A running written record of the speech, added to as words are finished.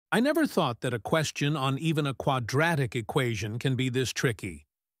I never thought that a question on even a quadratic equation can be this tricky.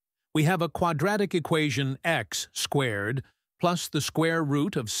 We have a quadratic equation x squared plus the square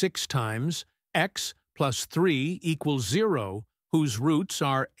root of 6 times x plus 3 equals 0, whose roots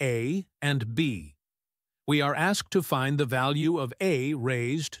are a and b. We are asked to find the value of a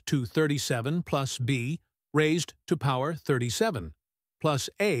raised to 37 plus b raised to power 37, plus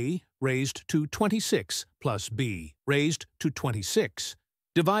a raised to 26 plus b raised to 26,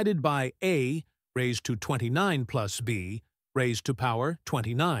 divided by a raised to 29 plus b raised to power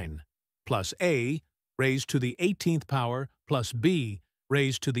 29, plus a raised to the 18th power plus b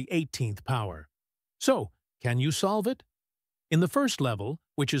raised to the 18th power. So, can you solve it? In the first level,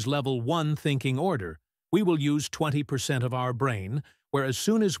 which is level 1 thinking order, we will use 20% of our brain, where as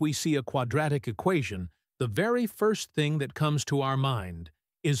soon as we see a quadratic equation, the very first thing that comes to our mind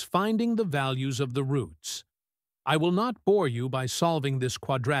is finding the values of the roots. I will not bore you by solving this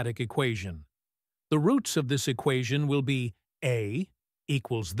quadratic equation. The roots of this equation will be a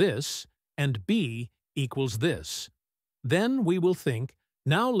equals this and b equals this. Then we will think,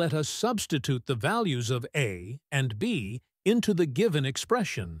 now let us substitute the values of a and b into the given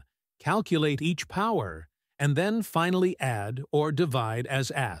expression, calculate each power, and then finally add or divide as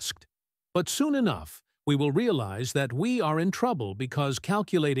asked. But soon enough, we will realize that we are in trouble because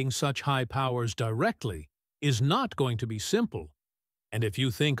calculating such high powers directly is not going to be simple. And if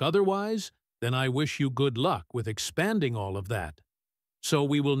you think otherwise, then I wish you good luck with expanding all of that. So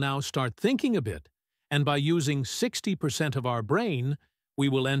we will now start thinking a bit, and by using 60% of our brain, we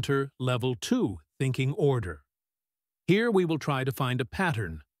will enter level 2 thinking order. Here we will try to find a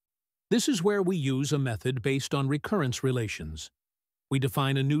pattern. This is where we use a method based on recurrence relations. We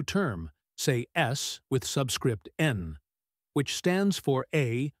define a new term, say s with subscript n, which stands for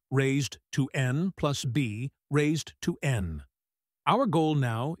a raised to n plus b raised to n. Our goal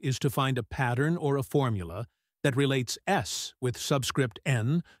now is to find a pattern or a formula that relates s with subscript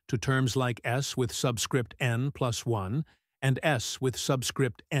n to terms like s with subscript n plus 1 and s with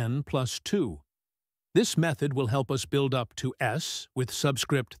subscript n plus 2. This method will help us build up to s with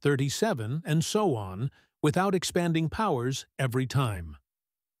subscript 37 and so on without expanding powers every time.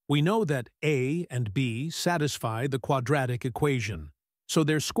 We know that a and b satisfy the quadratic equation, so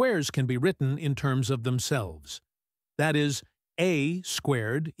their squares can be written in terms of themselves. That is, a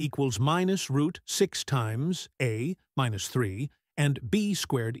squared equals minus root 6 times a minus 3, and b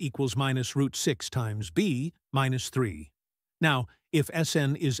squared equals minus root 6 times b minus 3. Now, if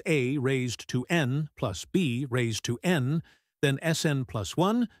Sn is a raised to n plus b raised to n, then Sn plus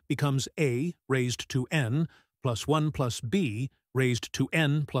 1 becomes a raised to n plus 1 plus b raised to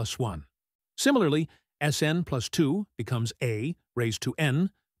n plus 1. Similarly, Sn plus 2 becomes a raised to n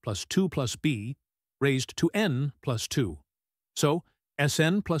plus 2 plus b raised to n plus 2. So,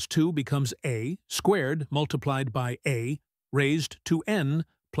 Sn plus 2 becomes a squared multiplied by a raised to n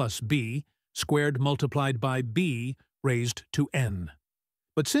plus b squared multiplied by b raised to n.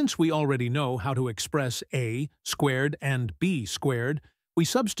 But since we already know how to express a squared and b squared, we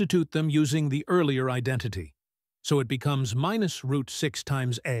substitute them using the earlier identity. So it becomes minus root 6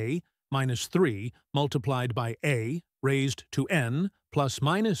 times a minus 3 multiplied by a raised to n plus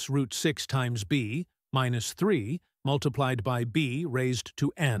minus root 6 times b minus 3 multiplied by b raised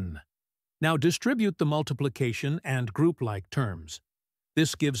to n. Now distribute the multiplication and group-like terms.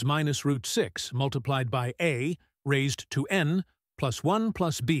 This gives minus root 6 multiplied by a raised to n plus 1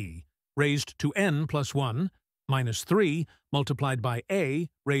 plus b raised to n plus 1 minus 3 multiplied by a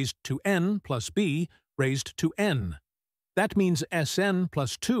raised to n plus b raised to n. That means Sn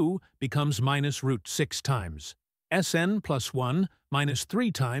plus 2 becomes minus root 6 times. Sn plus 1 minus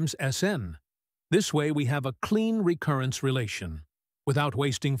 3 times Sn. This way we have a clean recurrence relation. Without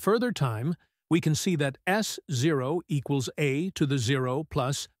wasting further time, we can see that S0 equals a to the 0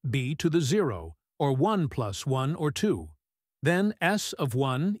 plus b to the 0, or 1 plus 1 or 2. Then S of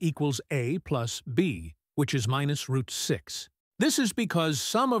 1 equals a plus b, which is minus root 6. This is because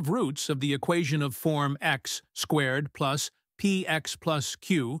sum of roots of the equation of form x squared plus px plus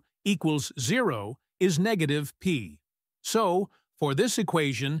q equals 0 is negative p. So, for this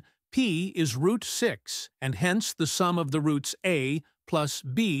equation, p is root 6, and hence the sum of the roots a plus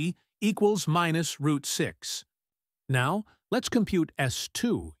b equals minus root 6. Now, let's compute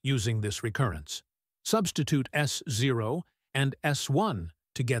S2 using this recurrence. Substitute S0 and S1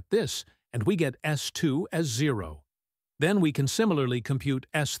 to get this, and we get S2 as 0. Then we can similarly compute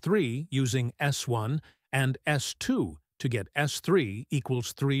S3 using S1 and S2 to get S3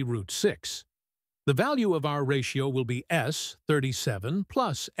 equals 3 root 6. The value of our ratio will be S, 37,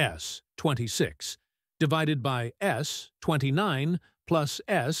 plus S, 26, divided by S, 29, plus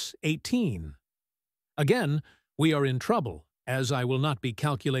s, 18. Again, we are in trouble, as I will not be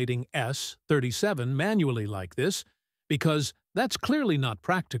calculating s, 37, manually like this, because that's clearly not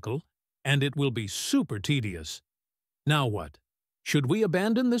practical, and it will be super tedious. Now what? Should we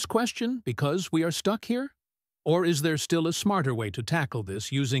abandon this question because we are stuck here? Or is there still a smarter way to tackle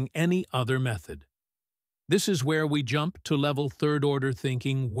this using any other method? This is where we jump to level third-order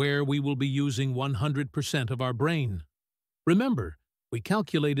thinking, where we will be using 100% of our brain. Remember, we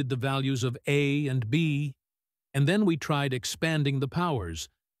calculated the values of A and B, and then we tried expanding the powers,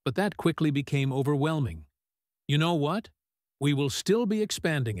 but that quickly became overwhelming. You know what? We will still be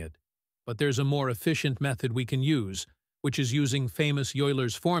expanding it, but there's a more efficient method we can use, which is using famous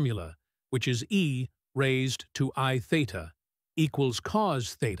Euler's formula, which is e raised to I theta equals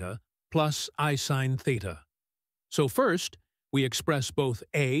cos theta plus I sine theta. So first, we express both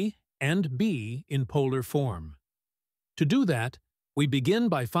A and B in polar form. To do that, we begin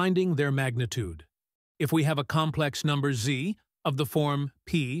by finding their magnitude. If we have a complex number z of the form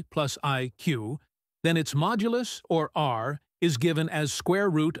p plus iq, then its modulus, or r, is given as square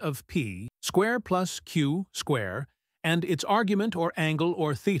root of p square plus q square, and its argument, or angle,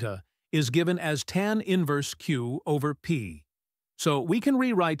 or theta, is given as tan inverse q over p. So we can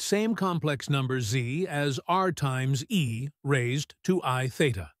rewrite same complex number z as r times e raised to I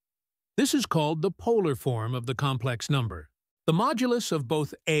theta. This is called the polar form of the complex number. The modulus of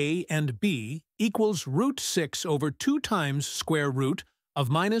both a and b equals root 6 over 2 times square root of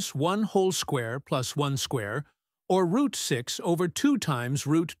minus 1 whole square plus 1 square, or root 6 over 2 times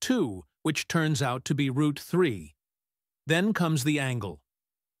root 2, which turns out to be root 3. Then comes the angle.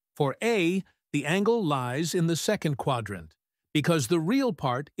 For a, the angle lies in the second quadrant, because the real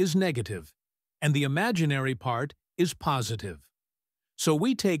part is negative, and the imaginary part is positive. So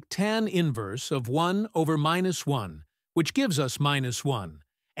we take tan inverse of 1 over minus 1, which gives us minus 1,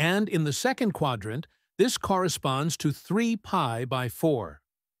 and in the second quadrant, this corresponds to 3 pi by 4.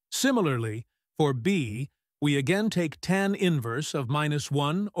 Similarly, for b, we again take tan inverse of minus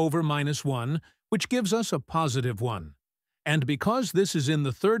 1 over minus 1, which gives us a positive 1. And because this is in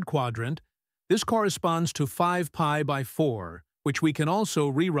the third quadrant, this corresponds to 5 pi by 4, which we can also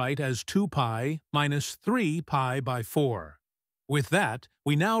rewrite as 2 pi minus 3 pi by 4. With that,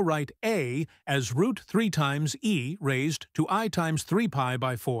 we now write a as root 3 times e raised to I times 3 pi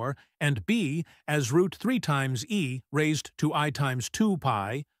by 4, and b as root 3 times e raised to I times 2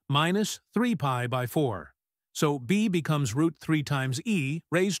 pi minus 3 pi by 4. So b becomes root 3 times e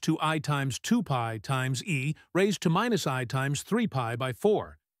raised to I times 2 pi times e raised to minus I times 3 pi by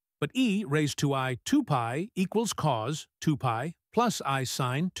 4. But e raised to I 2 pi equals cos 2 pi plus I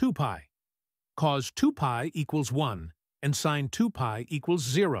sine 2 pi. Cos 2 pi equals 1, and sine 2 pi equals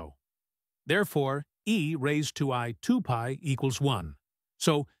 0. Therefore, e raised to I 2 pi equals 1.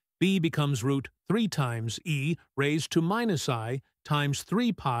 So b becomes root 3 times e raised to minus I times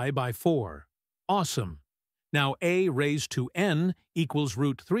 3 pi by 4. Awesome! Now a raised to n equals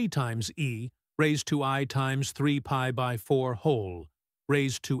root 3 times e raised to I times 3 pi by 4 whole,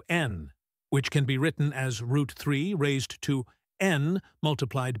 raised to n, which can be written as root 3 raised to n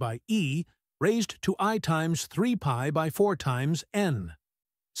multiplied by e raised to I times 3 pi by 4 times n.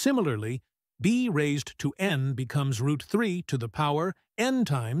 Similarly, b raised to n becomes root 3 to the power n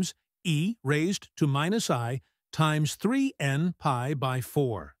times e raised to minus I times 3n pi by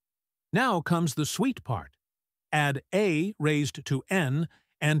 4. Now comes the sweet part. Add a raised to n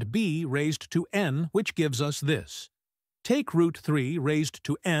and b raised to n, which gives us this. Take root 3 raised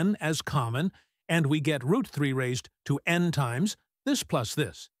to n as common, and we get root 3 raised to n times this plus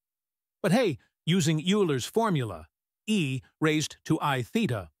this. But hey, using Euler's formula, e raised to I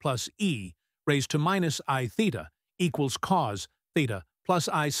theta plus e raised to minus I theta equals cos theta plus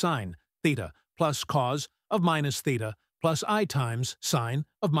I sine theta plus cos of minus theta plus I times sine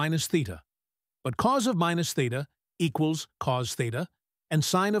of minus theta. But cos of minus theta equals cos theta, and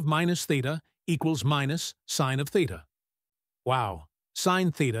sine of minus theta equals minus sine of theta. Wow,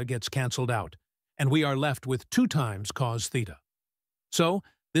 sine theta gets cancelled out, and we are left with 2 times cos theta. So,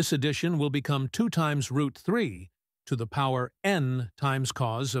 this addition will become 2 times root 3 to the power n times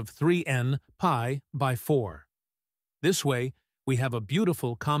cos of 3n pi by 4. This way, we have a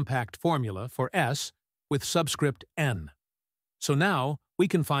beautiful compact formula for s with subscript n. So now, we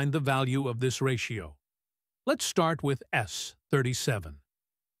can find the value of this ratio. Let's start with s, 37.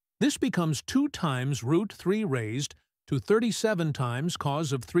 This becomes 2 times root 3 raised to 37 times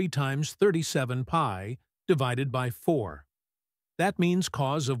cos of 3 times 37 pi divided by 4. That means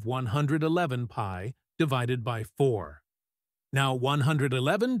cos of 111 pi divided by 4. Now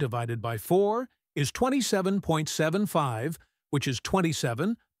 111 divided by 4 is 27.75, which is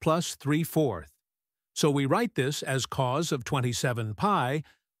 27 plus 3/4. So we write this as cos of 27 pi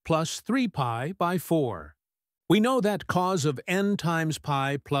plus 3 pi by 4. We know that cos of n times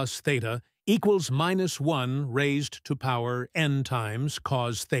pi plus theta equals -1 raised to power n times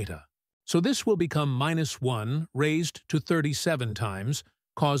cos theta. So this will become -1 raised to 37 times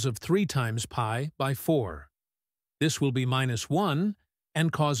cos of 3 times pi by 4. This will be -1,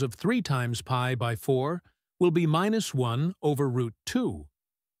 and cos of 3 times pi by 4 will be -1 over root 2.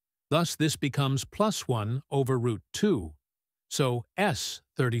 Thus this becomes +1 over root 2. So s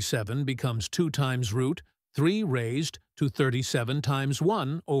 37 becomes 2 times root 3 raised to 37 times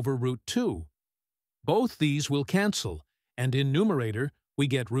 1 over root 2. Both these will cancel, and in numerator we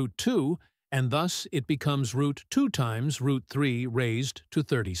get root 2, and thus it becomes root 2 times root 3 raised to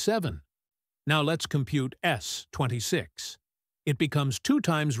 37. Now let's compute s 26. It becomes 2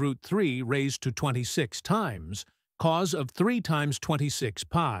 times root 3 raised to 26 times cos of 3 times 26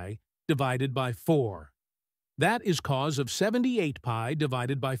 pi divided by 4. That is cos of 78 pi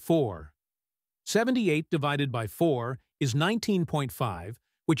divided by 4. 78 divided by 4 is 19.5,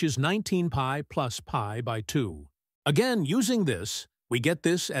 which is 19 pi plus pi by 2. Again, using this, we get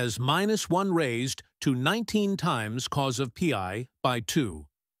this as -1 raised to 19 times cos of pi by 2.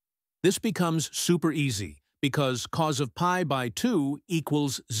 This becomes super easy, because cos of pi by 2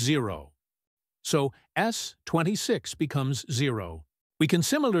 equals 0. So s 26 becomes 0. We can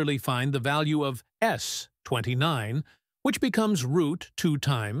similarly find the value of s 29, which becomes root 2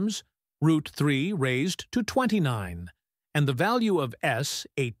 times root 3 raised to 29, and the value of s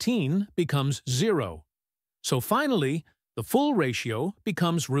 18 becomes 0. So finally, the full ratio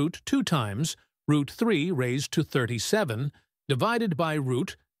becomes root 2 times root 3 raised to 37 divided by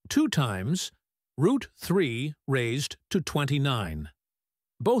root 2 times root 3 raised to 29.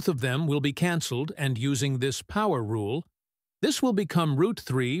 Both of them will be cancelled, and using this power rule, this will become root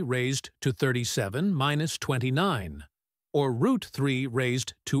 3 raised to 37 minus 29, or root 3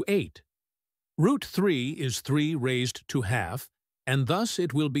 raised to 8. Root 3 is 3 raised to half, and thus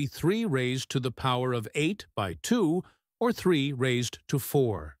it will be 3 raised to the power of 8 by 2, or 3 raised to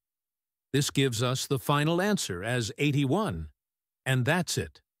 4. This gives us the final answer as 81, and that's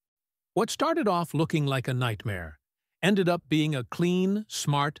it. What started off looking like a nightmare ended up being a clean,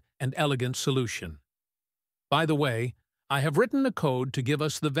 smart, and elegant solution. By the way, I have written a code to give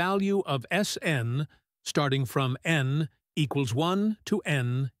us the value of Sn starting from n equals 1 to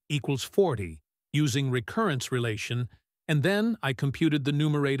n equals 40 using recurrence relation, and then I computed the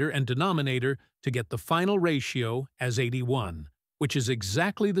numerator and denominator to get the final ratio as 81, which is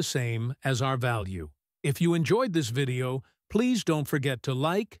exactly the same as our value. If you enjoyed this video, please don't forget to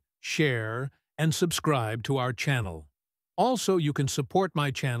like, share, and subscribe to our channel. Also, you can support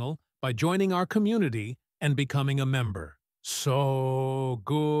my channel by joining our community and becoming a member. So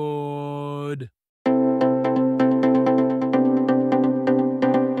good!